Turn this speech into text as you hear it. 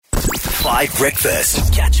5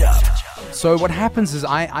 Breakfast. Catch up. So what happens is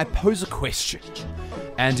I pose a question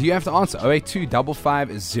and you have to answer. 082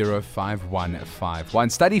 550 5151.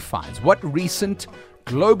 Study finds what recent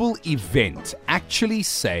global event actually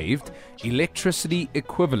saved electricity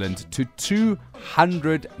equivalent to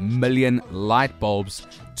 200 million light bulbs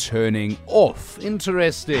turning off.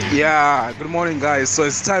 Interesting. Yeah, good morning, guys. So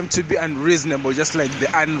it's time to be unreasonable, just like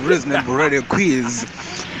the unreasonable radio quiz.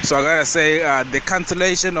 So I gotta say, the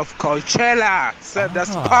cancellation of Coachella saved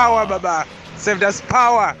us power, Baba. Saved us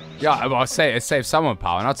power. Yeah, well, it saved someone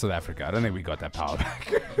power, not South Africa. I don't think we got that power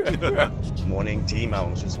back. Morning team, I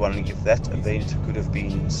was just wondering if that event could have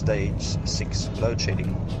been stage 6 load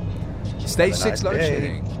shedding. Stage 6 load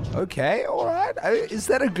shedding. Okay, all right. Is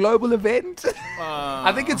that a global event?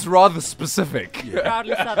 I think it's rather specific.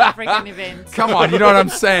 Proudly South African event. Come on, you know what I'm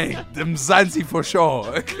saying? Mzansi for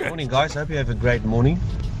sure. Morning, guys. Hope you have a great morning.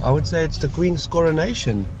 I would say it's the Queen's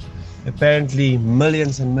coronation. Apparently,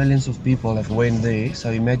 millions and millions of people have went there. So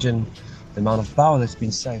imagine the amount of power that's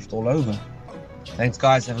been saved all over. Thanks,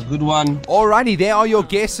 guys. Have a good one. Alrighty, there are your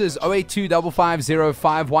guesses. 082 550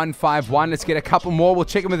 5151. Let's get a couple more. We'll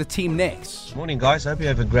check in with the team next. Morning, guys. Hope you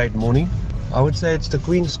have a great morning. I would say it's the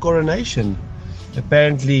Queen's coronation.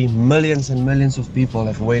 Apparently, millions and millions of people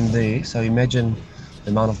have went there. So imagine the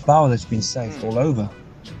amount of power that's been saved all over.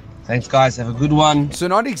 Thanks, guys. Have a good one. So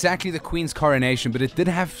not exactly the Queen's coronation, but it did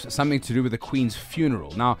have something to do with the Queen's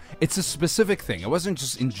funeral. Now, it's a specific thing. It wasn't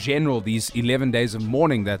just in general these 11 days of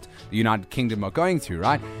mourning that the United Kingdom are going through,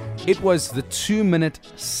 right? It was the 2-minute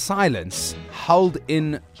silence held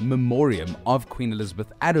in memoriam of Queen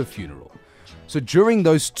Elizabeth at her funeral. So during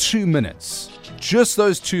those 2 minutes, just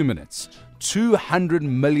those 2 minutes, 200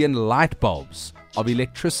 million light bulbs of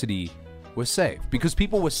electricity were saved because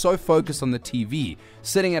people were so focused on the TV,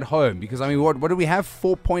 sitting at home. Because, I mean, what do we have?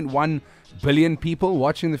 4.1 billion people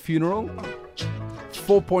watching the funeral?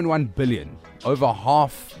 4.1 billion. Over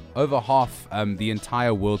half the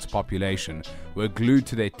entire world's population were glued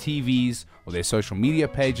to their TVs or their social media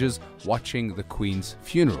pages watching the Queen's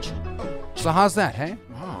funeral. So how's that, hey?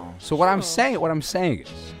 Wow. So what I'm saying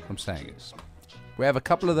is, we have a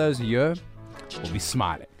couple of those a year, we'll be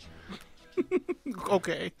smiling.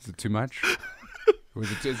 Okay. Is it too much?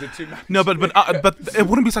 Is it too much? No, but it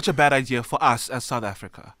wouldn't be such a bad idea for us as South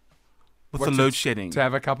Africa with the load shedding. To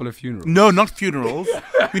have a couple of funerals. No, not funerals.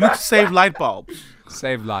 We need to save light bulbs.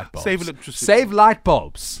 Save light bulbs. Save electricity. Save light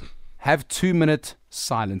bulbs. Have 2-minute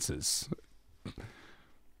silences.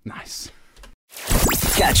 Nice.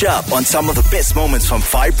 Catch up on some of the best moments from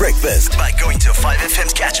 5 Breakfast by going to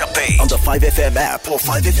 5FM's catch-up page on the 5FM app or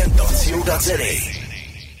 5FM.co.za.